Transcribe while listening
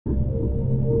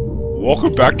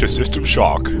Welcome back to System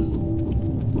Shock.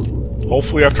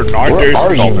 Hopefully after 9 days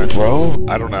of development. Where are you, bro?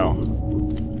 I don't know.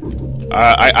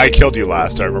 I killed you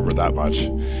last, I remember that much.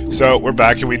 So, we're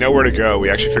back and we know where to go. We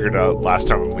actually figured it out last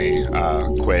time when we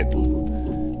quit.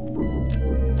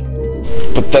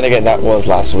 But then again, that was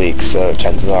last week, so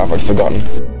chances are I've already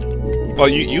forgotten. Well,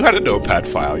 you had a notepad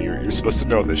file. You're supposed to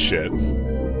know this shit.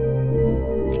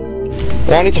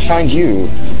 Well, I need to find you.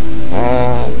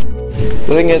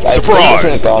 The thing is, I think it's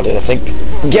in the garden, I think.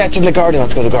 Yeah, it's in the garden.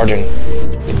 Let's go to the garden.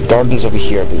 The garden's over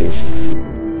here, I believe.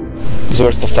 This is where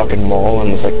it's the fucking mall,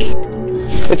 and it's like...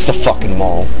 It's the fucking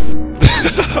mall.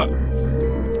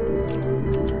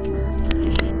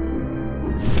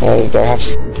 Do I have...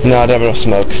 No, I don't have enough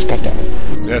smokes. God damn it.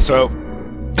 Yeah, so...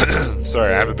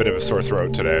 Sorry, I have a bit of a sore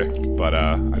throat today, but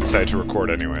I decided to record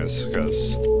anyways,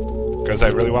 because I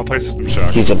really want to play System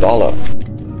Shock. He's a baller.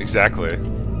 Exactly.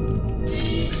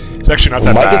 It's actually not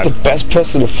that Mike bad. is the best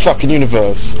person in the fucking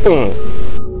universe.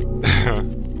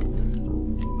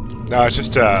 No, it's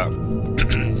just, I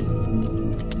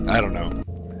don't know.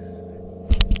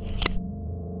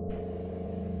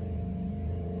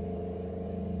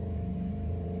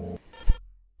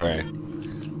 Alright.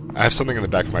 I have something in the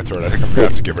back of my throat. I think I'm gonna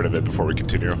have to get rid of it before we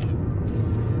continue.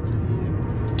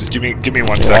 Just give me 1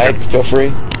 second. Right, feel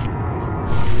free.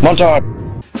 Montage!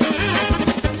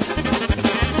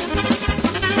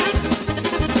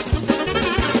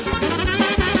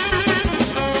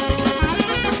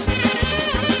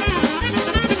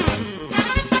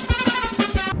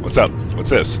 What's up? What's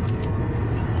this?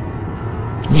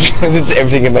 This is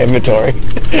everything in my inventory.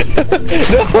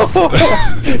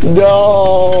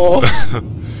 No!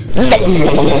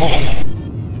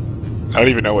 I don't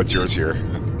even know what's yours here.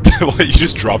 You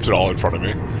just dropped it all in front of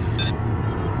me.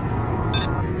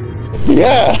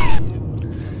 Yeah!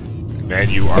 Man,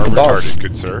 you are retarded,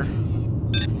 good sir.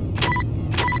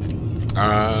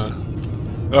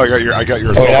 Oh, I got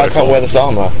your assault Oh yeah, I rifle. can't wear this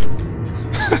armor.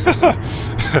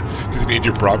 Does it need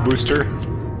your broad booster?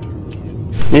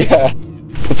 Yeah.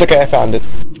 It's okay, I found it.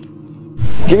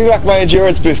 Give me back my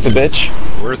endurance booster, bitch.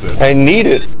 Where is it? I need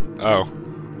it. Oh.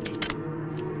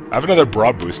 I have another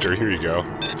broad booster, here you go.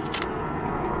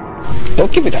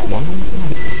 Don't give me that one.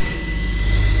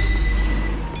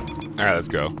 Alright, let's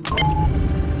go.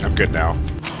 I'm good now.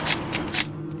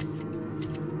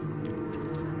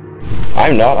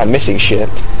 I'm not, I'm missing shit.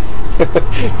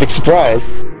 Big surprise.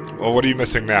 Well, what are you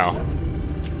missing now?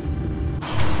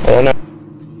 I don't know.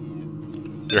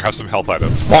 Here, have some health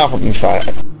items. That'll be fine.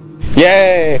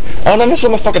 Yay! Oh, and I missed all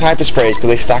my fucking hyper sprays because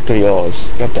they stacked with yours.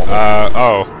 God damn it.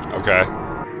 Oh, okay.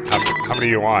 How many do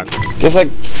you want? Just like...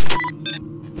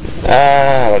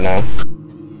 I don't know.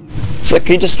 So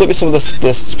can you just split me some of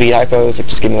the speed hypos? Like,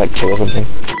 just give me like 2 or something.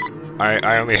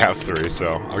 I only have 3,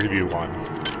 so I'll give you 1.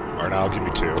 Or no, I'll give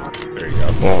you 2. There you go.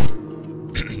 Oh.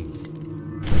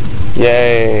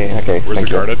 Yay! Okay. Where's the thank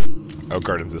you. garden? Oh,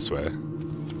 garden's this way.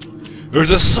 There's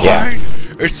a sign!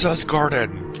 Yeah. It says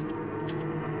garden!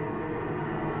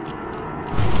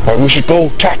 Alright, we should go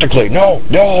tactically. No!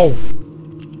 No!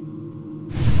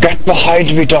 Get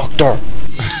behind me, Doctor!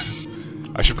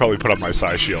 I should probably put up my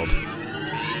psi shield.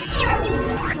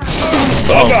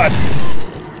 Oh god!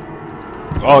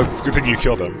 Oh, it's a good thing you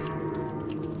killed him.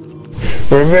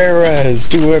 Ramirez,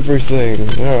 do everything.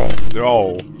 Alright.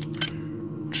 No.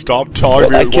 Stop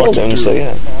telling me I what killed to him, do. so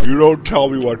yeah. You don't tell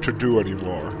me what to do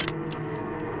anymore.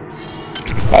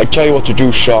 I tell you what to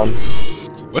do, Sean.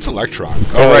 What's Electron?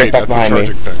 Oh, right, back that's the behind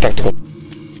charging me. thing. Tactical.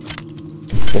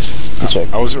 This way.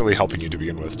 I wasn't really helping you to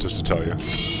begin with, just to tell you.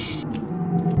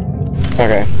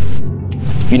 Okay.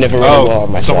 You never really were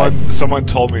on my side. Someone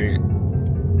told me...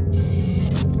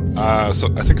 so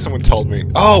I think someone told me...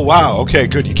 Oh, wow, okay,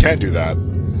 good, you can do that.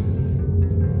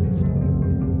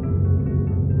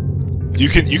 You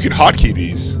can hotkey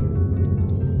these.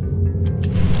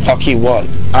 Hotkey what?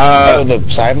 Oh, the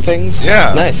cyber things?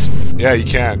 Yeah. Nice. Yeah, you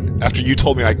can. After you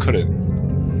told me I couldn't.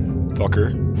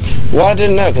 Fucker. Well, I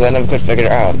didn't know, because I never could figure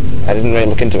it out. I didn't really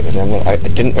look into it, because I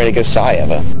didn't really go psi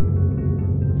ever.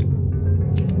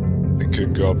 It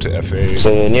couldn't go up to FA. So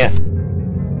then, yeah.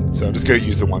 So I'm just gonna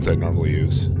use the ones I normally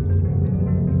use.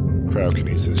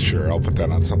 Cryokinesis, sure, I'll put that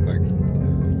on something.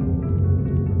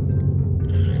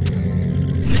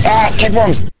 Ah! Take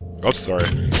bombs! Oops, sorry.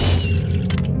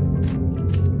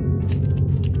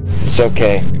 It's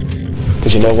okay.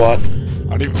 Because you know what? I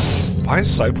don't even... Why is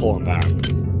Cypol on that?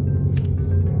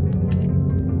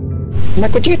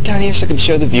 Mike, would you get down here so I can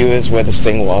show the viewers where this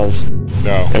thing was?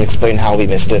 No. And explain how we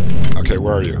missed it? Okay,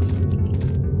 where are you?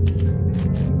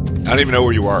 I don't even know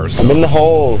where you are, so... I'm in the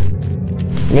hole!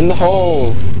 I'm in the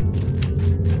hole!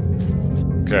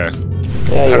 Okay.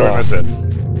 Yeah, How you do I are. miss it?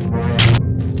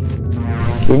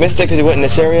 We missed it because we went in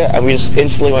this area, and we just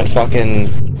instantly went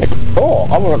fucking, like, oh,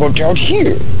 I'm gonna go down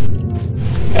here.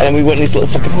 And then we went in these little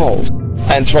fucking holes.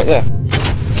 And it's right there.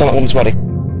 It's on that woman's body.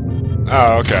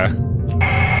 Oh, okay.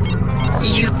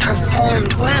 You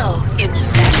performed well,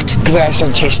 insect. Because I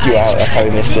actually chased you out, that's how we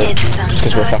missed it.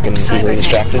 Because we're fucking easily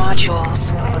distracted.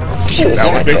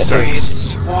 That would make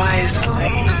sense. Wisely.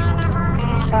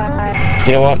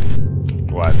 You know what?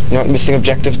 What? You know what missing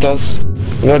objectives does?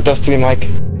 You know what it does to me, Mike?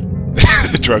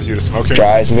 It drives you to smoking?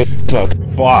 Drives me to smoke.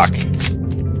 Fuck.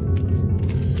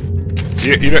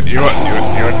 You know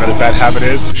what another bad habit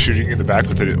is? Shooting in the back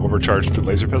with an overcharged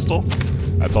laser pistol?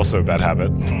 That's also a bad habit.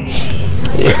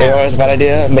 You know what's a bad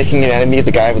idea? Making an enemy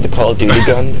the guy with the Call of Duty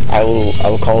gun. I will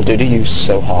Call of Duty you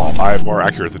so hard. I am more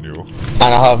accurate than you. And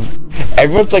I'll have...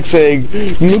 Everyone's like saying,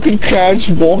 look at Can's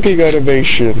walking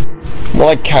animation. More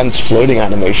like Can's floating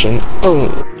animation.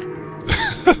 Oh.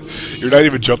 You're not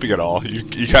even jumping at all.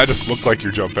 You kind of just look like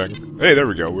you're jumping. Hey, there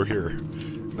we go. We're here.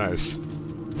 Nice.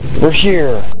 We're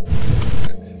here.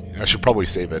 I should probably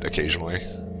save it occasionally.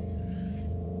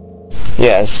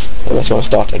 Yes, unless you want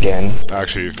to start again.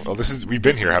 Actually, well, we've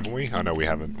been here, haven't we? Oh no, we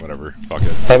haven't. Whatever. Fuck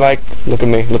it. Hey Mike, look at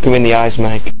me. Look me in the eyes,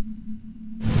 Mike.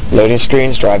 Loading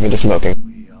screens, drive me to smoking.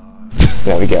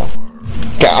 There we go.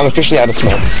 Okay, I'm officially out of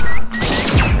smokes.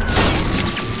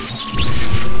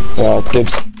 Well,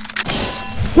 dibs.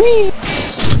 Whee!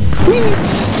 Whee!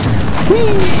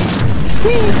 Whee!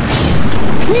 Whee!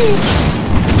 Whee!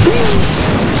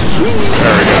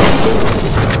 There we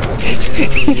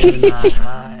go.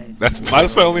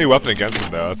 That's my only weapon against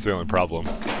him, though. That's the only problem.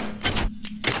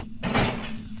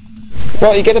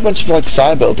 Well, you get a bunch of like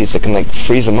side abilities that can like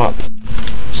freeze them up,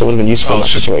 so it would have been useful in that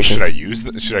situation. Should I use?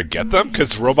 Should I get them?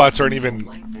 Because robots aren't even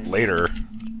later,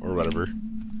 or whatever.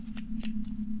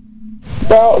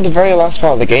 Well, the very last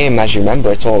part of the game, as you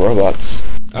remember, it's all robots.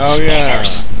 Oh yeah,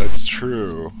 that's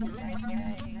true.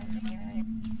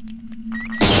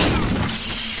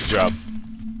 Good job.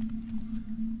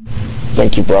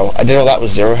 Thank you, bro. I did all that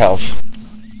with 0 health.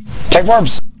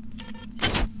 Tapeworms!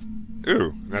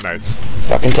 Ooh, nanites.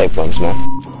 Fucking tapeworms, man.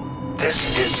 This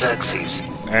is Xerxes.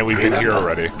 And we've been here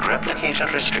already.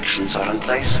 Replicator restrictions are in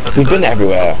place for We've been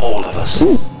everywhere. all of us.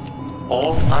 Ooh.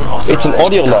 All unauthorized It's an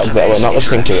audio log that we're not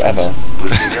listening to ever.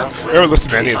 We don't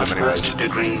listen to any of them anyways.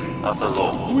 Degree of the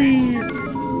law.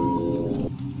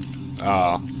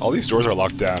 All these doors are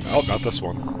locked down. Oh, not this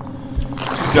one.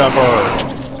 Never.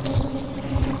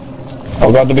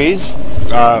 Oh god, the bees?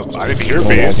 I didn't hear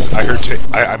bees. I heard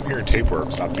I'm hearing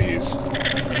tapeworms, not bees.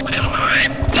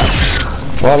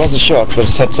 Well, I wasn't sure because I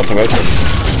just had something open.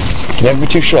 You can never be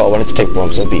too sure when it's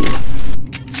tapeworms or bees.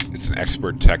 It's an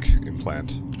expert tech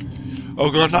implant.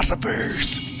 Oh god, not the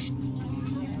bees!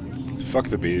 Fuck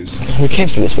the bees. We came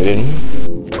for this way, didn't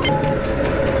we?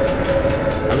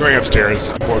 I'm going upstairs.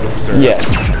 I'm bored with this area. Yeah.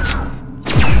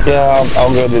 Yeah,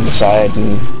 I'll go to the side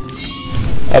and...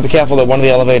 be careful that one of the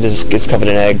elevators is covered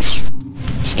in eggs.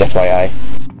 Just FYI.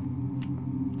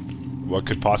 What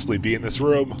could possibly be in this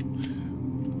room?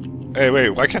 Hey, wait,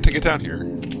 why can't I get down here?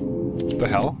 What the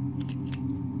hell?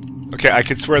 Okay, I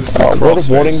could swear this is a crawl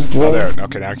space. Oh, there.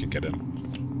 Okay, now I can get in.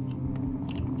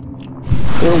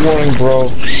 You're a warning, bro.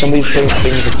 Some of these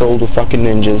things are filled with fucking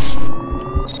ninjas.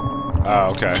 Oh,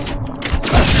 okay.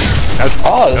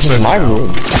 This is my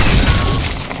room.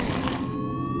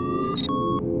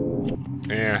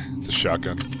 Yeah, it's a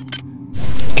shotgun.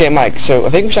 Okay, Mike, so I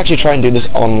think we should actually try and do this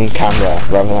on camera,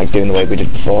 rather than like doing the way we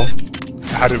did before.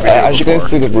 How did we do it as you go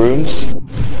through the rooms,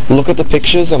 look at the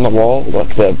pictures on the wall,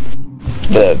 like the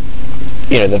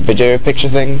video picture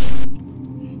things,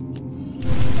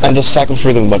 and just cycle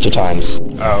through them a bunch of times.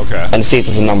 Oh, okay. And see if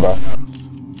there's a number.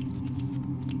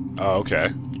 Oh,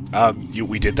 okay.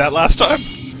 We did that last time?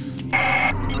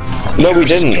 No, we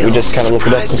didn't. We just kind of looked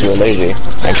it up because we were lazy.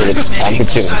 Actually, it's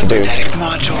time-consuming to do.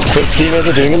 But females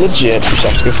are doing it legit, we just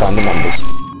have to go find the numbers.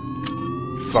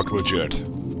 Fuck legit.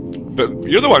 But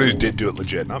you're the one who did do it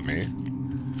legit, not me.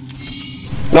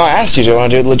 No, I asked you, do you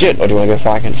want to do it legit, or do you want to go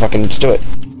fucking just do it?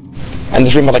 And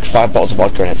this room had like 5 bottles of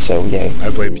vodka in it, so yay. I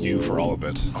blame you for all of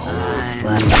it.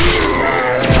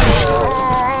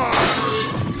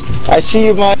 I see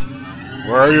you, Mike.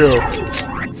 Where are you?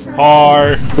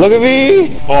 Hi. Look at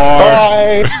me.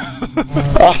 Hi.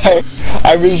 Hi.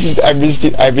 I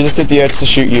resisted the urge to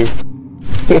shoot you.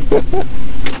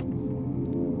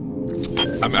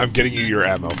 I'm getting you your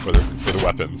ammo for the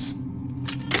weapons.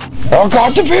 Oh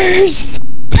god, the bees!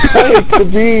 I hate the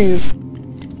bees.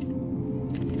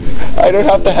 I don't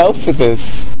have the health for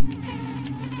this.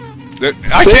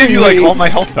 I gave you like all my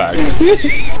health packs.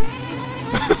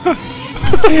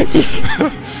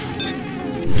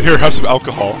 Here, have some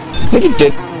alcohol. I think you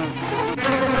did.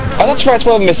 Oh, that's right, that's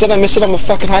what I'm missing. I miss it on my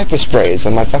fucking hyper sprays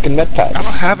and my fucking med packs. I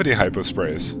don't have any hypo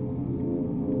sprays.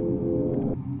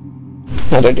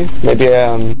 No, don't you? Maybe,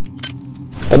 oh,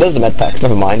 those are the med packs,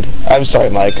 never mind. I'm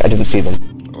sorry, Mike, I didn't see them.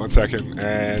 1 second,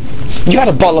 and... You had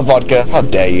a bottle of vodka, how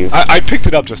dare you? I picked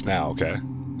it up just now, okay?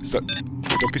 So,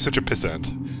 don't be such a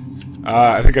pissant.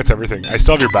 I think that's everything. I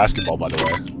still have your basketball, by the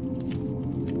way.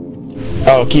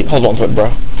 Oh, hold on to it,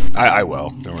 bro. I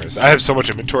will, no worries. I have so much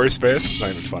inventory space, it's not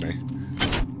even funny.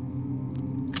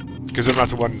 Because I'm not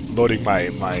the one loading my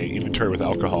inventory with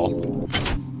alcohol.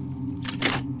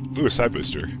 Ooh, a side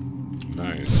booster.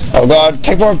 Nice. Oh god,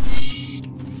 take more!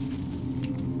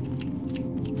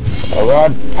 Oh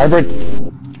god, hybrid!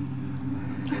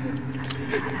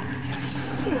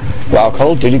 Wow,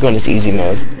 Call of Duty going this easy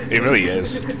mode. It really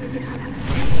is.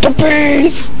 The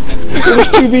bees! There's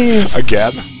 2 bees!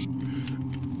 Again?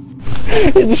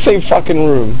 In the same fucking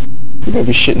room. You're gonna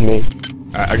be shitting me.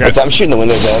 I'm shooting the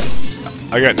windows out.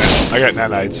 I got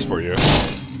nanites for you.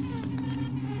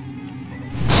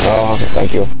 Oh, okay,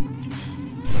 thank you.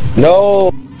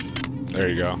 No! There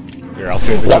you go. Here, I'll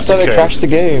save it Last just in time case. I crashed the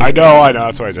game. I know,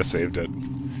 that's why I just saved it.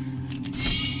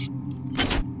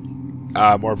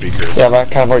 More beakers. Yeah, I've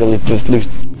kind of already looted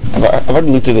I've already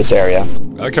looted this area. I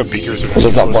like how beakers are There's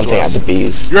just not one thing I have the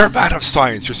bees. You're a man of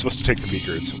science, you're supposed to take the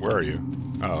beakers. Where are you?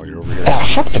 Oh, you're over here. Ah,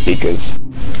 fuck the beakers.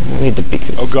 I need the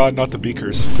beakers. Oh god, not the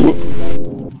beakers.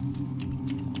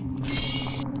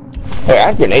 Wait, I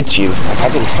have grenades for you. I've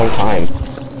had it this whole time.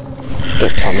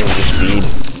 Don't tell me to speed.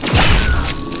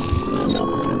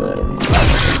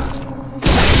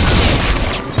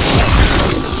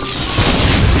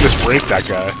 You just raped that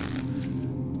guy.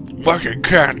 Fucking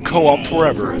can co-op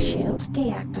forever. Shield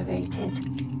deactivated.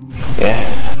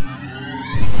 Yeah.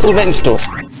 Little maintenance store.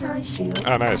 Shield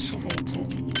Oh, nice.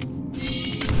 activated.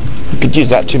 You could use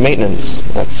that to maintenance.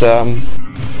 That's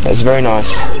very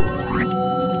nice.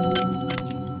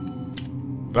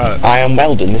 I am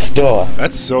welding this door.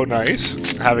 That's so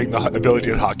nice, having the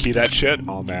ability to hotkey that shit.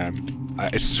 Oh man.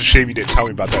 It's just a shame you didn't tell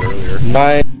me about that earlier.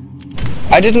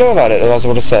 I didn't know about it, otherwise I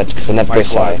would have said, because I never go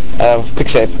sly. Quick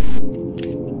save.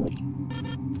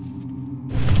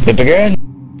 It began.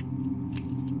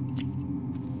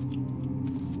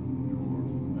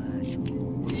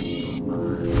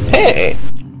 Hey!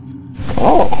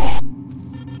 Oh.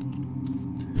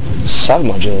 Sub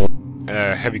module.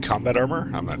 Heavy combat armor?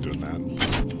 I'm not doing that.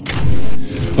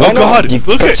 No, Oh no, god! you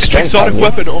Look put at it! It's strength exotic on you.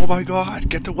 weapon! Oh my god!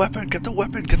 Get the weapon! Get the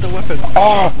weapon! Get the weapon!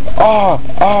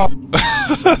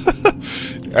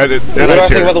 And it, What do I nanites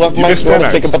think here. about the weapon, You Mike? missed What do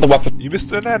I think nanites. about the weapon? You missed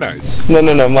the nanites.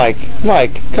 No, Mike.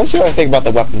 Mike, come see what I think about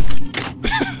the weapon.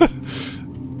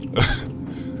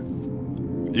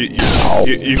 You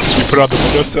put it on the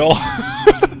windowsill?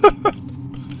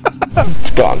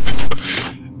 It's gone.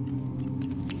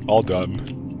 All done.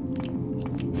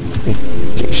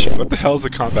 Shit. What the hell is the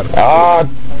combat armor? Ah,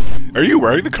 Are you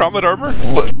wearing the combat armor?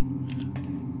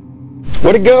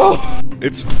 where'd it go?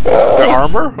 It's the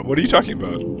armor? What are you talking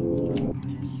about?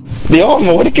 The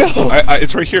armor, where'd it go?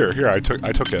 It's right here. Here, I took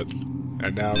it,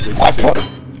 and now I'm giving I it to can't. you.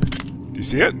 Do you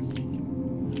see it?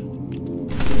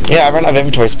 Yeah, I ran out of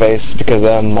inventory space because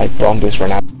my brawn boost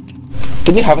ran out.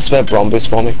 Didn't you have a spare brawn boost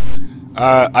for me?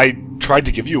 I tried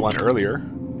to give you one earlier.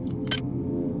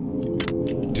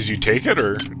 Did you take it,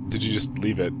 or did you just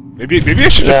leave it? Maybe I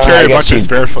should just No, carry I a bunch of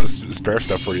guess spare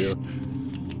stuff for you.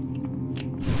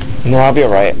 No, I'll be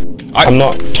alright. I'm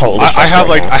not totally. I have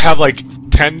right now. I have like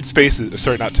 10 spaces.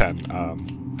 Sorry, not 10.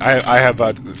 I have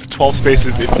 12 spaces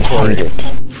of inventory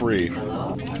 100. free.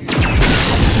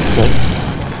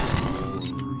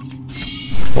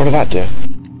 What did that do?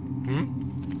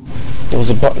 There was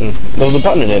a button. There was a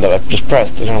button in there that I just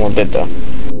pressed. I don't know what it did though.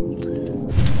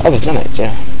 Oh, there's nanites,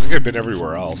 yeah. I think I've been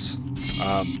everywhere else.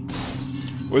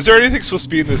 Was there anything supposed to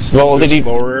be in this, Well, this did you-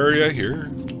 lower area here?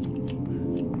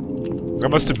 I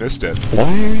must have missed it. Where?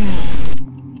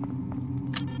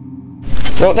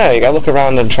 Well, no, you gotta look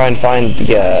around and try and find the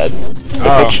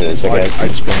pictures, I guess. at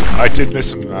this point. I did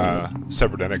miss some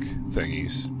cybernetic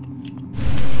thingies.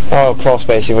 Oh, crawl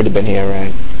space, you've already been here,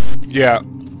 right? Yeah,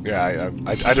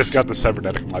 I just got the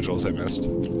cybernetic modules I missed.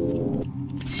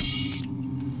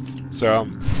 So,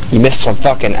 You missed some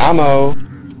fucking ammo.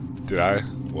 did I?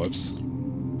 Whoops.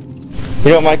 You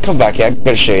know what, Mike, come back here, I'm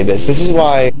gonna show you this. This is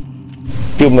why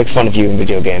people make fun of you in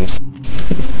video games.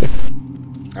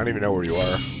 I don't even know where you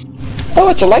are. Oh,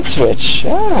 it's a light switch.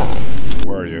 Ah.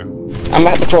 Where are you? I'm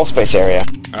at the crawl space area.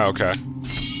 Oh, okay.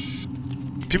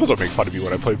 People don't make fun of me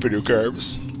when I play video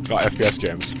games. Not FPS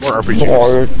games. Or RPGs.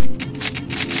 Or...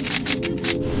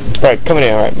 Right, come in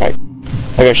here, alright, Mike.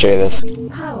 I'm gonna show you this.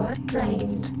 Power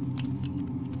drained.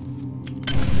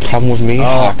 Come with me,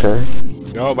 hacker.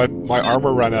 No, my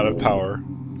armor ran out of power,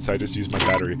 so I just used my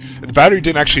battery. The battery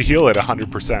didn't actually heal at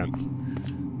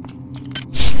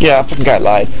 100%. Yeah, fucking guy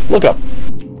lied. Look up.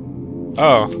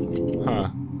 Oh. Huh.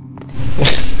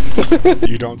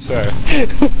 You don't say.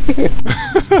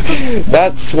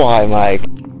 That's why, Mike.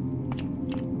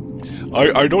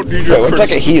 I don't need your Wait, when did I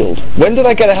get healed? When did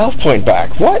I get a health point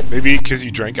back? What? Maybe because you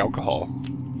drank alcohol.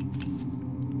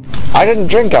 I didn't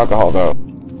drink alcohol, though.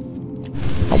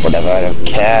 Oh, whatever, I don't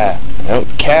care. I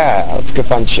don't care. Let's go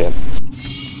find shit.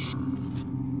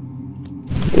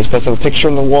 Is supposed to have a picture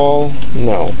on the wall?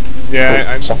 No. Yeah,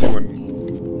 I didn't see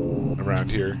one around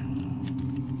here.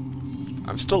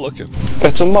 I'm still looking.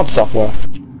 It's some mod software.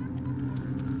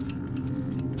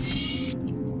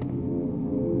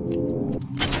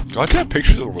 Goddamn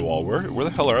pictures on the wall. Where the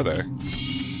hell are they?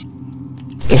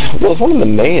 Well, it's one in the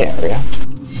main area.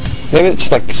 Maybe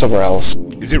it's like somewhere else.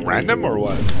 Is it random or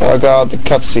what? Oh god, the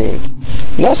cutscene.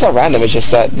 No, it's not random. It's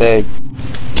just that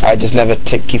I just never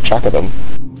keep track of them.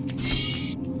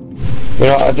 You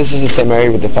know, if this is the same area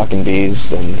with the fucking bees,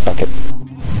 then fuck it.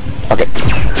 Fuck it.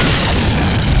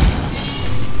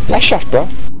 Nice shot, bro.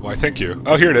 Why, thank you.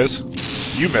 Oh, here it is.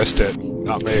 You missed it,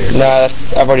 not me. Nah,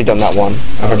 I've already done that one.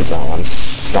 I've already done that one.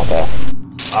 It's not there.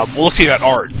 I'm looking at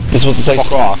art. This was the place.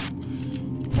 Fuck off.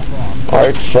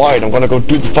 Alright, fine. I'm gonna go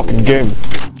do the fucking game.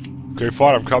 Okay,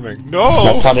 fine, I'm coming. My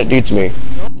No! planet needs me.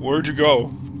 Where'd you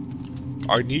go?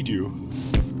 I need you.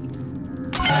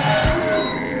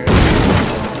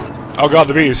 Oh god,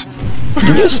 the bees.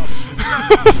 You just...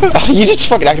 you just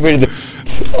fucking activated the...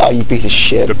 Oh, you piece of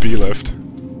shit. The bee lift.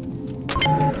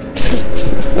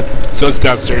 So it's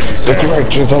downstairs, you The say? great,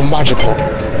 the magical.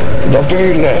 The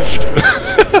bee lift.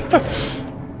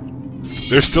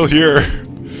 They're still here.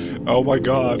 Oh my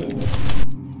god.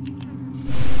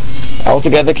 All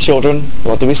together, children.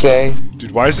 What do we say?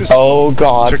 Dude, why is this... Oh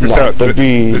god, check this not out. the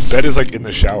bees. This bed is like in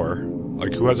the shower.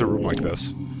 Like, who has a room like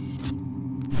this?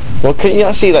 Well, couldn't you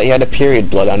not see that he had a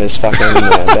period blood on his fucking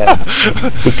bed?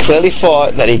 He clearly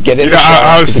thought that he'd get in the shower.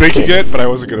 I was thinking it, but I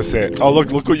wasn't gonna say it. Oh,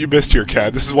 look what you missed here,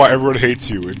 Cat. This is why everyone hates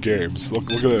you in games. Look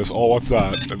at this. Oh, what's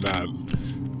that? And that.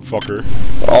 Fucker.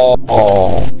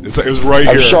 Oh. It was right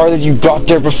I'm here. sorry that you got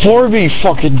there before me,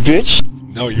 fucking bitch.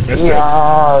 No, you missed it.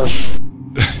 Yarf.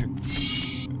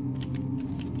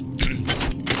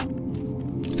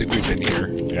 I think we've been here.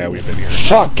 Yeah, we've been here.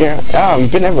 Fuck, yeah. Ah,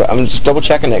 we've been everywhere. I'm just double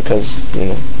checking it, cause, you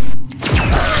know.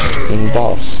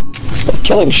 Boss. Stop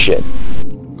killing shit.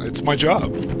 It's my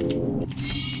job.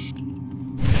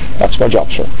 That's my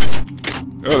job, sir.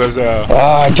 Oh, there's a...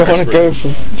 I don't want to go for...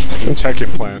 There's a tech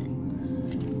implant.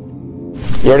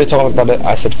 You already told me about it.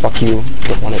 I said, fuck you.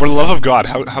 Don't want it. For the love of God,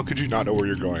 how could you not know where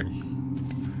you're going?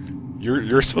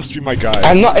 You're supposed to be my guy.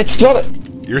 I'm not... It's not a...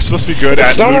 You're supposed to be good at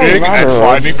It's not a looting and matter of-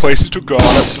 finding places to go.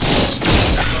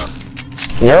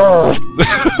 Yarr.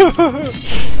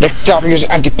 Next time we use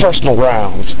anti-personal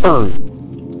rounds.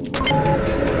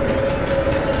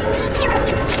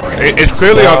 It's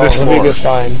clearly on this floor. Be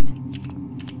fine.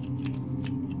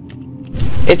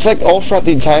 It's like all throughout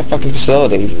the entire fucking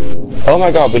facility. Oh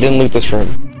my god, we didn't loot this room.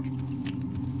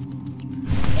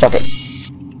 Fuck it.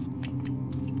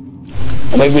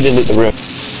 Or maybe we didn't loot the room.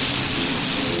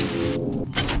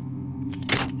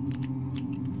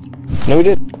 No, we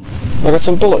did. I got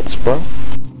some bullets, bro.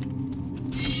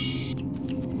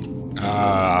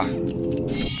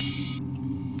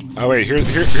 Oh wait, here's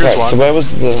Right, one. so where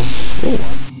was the... Ooh.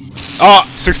 Oh,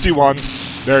 61.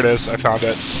 There it is. I found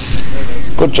it.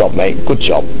 Good job, mate. Good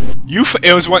job.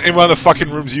 It was in one of the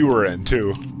fucking rooms you were in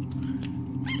too.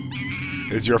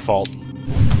 It's your fault.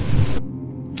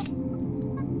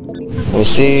 We'll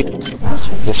see.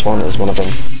 This one is one of them.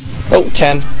 Oh,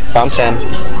 10. Found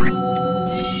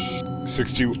 10.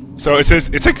 60. So it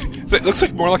says it looks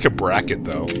like more like a bracket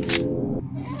though.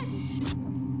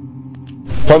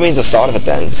 Probably means the start of it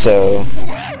then, so...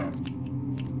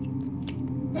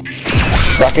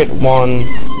 Bracket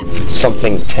 1,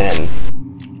 something 10.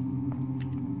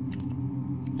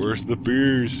 Where's the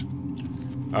beers?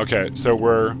 Okay, so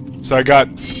I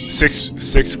got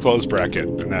six closed bracket,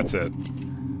 and that's it.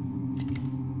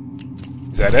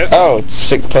 Is that it? Oh, it's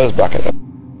 6 closed bracket.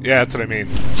 Yeah, that's what I mean.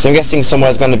 So I'm guessing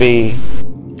somewhere's going to be...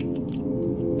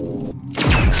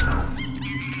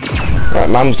 Right,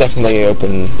 mine's definitely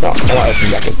open... No, they're not open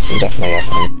brackets. It's definitely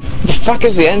open. What the fuck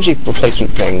is the energy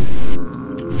replacement thing?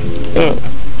 Ugh.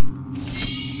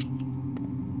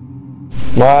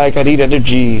 Mike, I need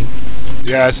energy.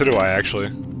 Yeah, so do I actually.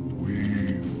 I'm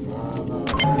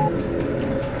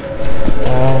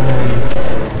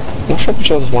not sure if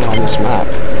there's one on this map.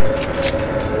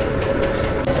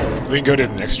 We can go to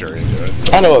the next area and do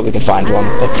it. I know what we can find one.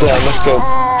 Let's go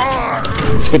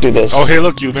Let's go do this. Oh, hey,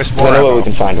 look, you missed more I know where ammo. we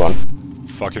can find one.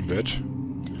 Fucking bitch.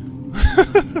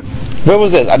 Where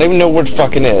was this? I don't even know where it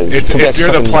fucking is. It's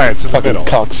near the plants in the middle.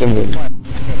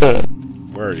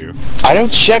 Where are you? I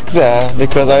don't check there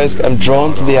because I'm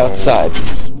drawn to the outside.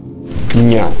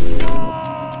 Yeah.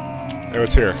 Oh,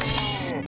 it's here.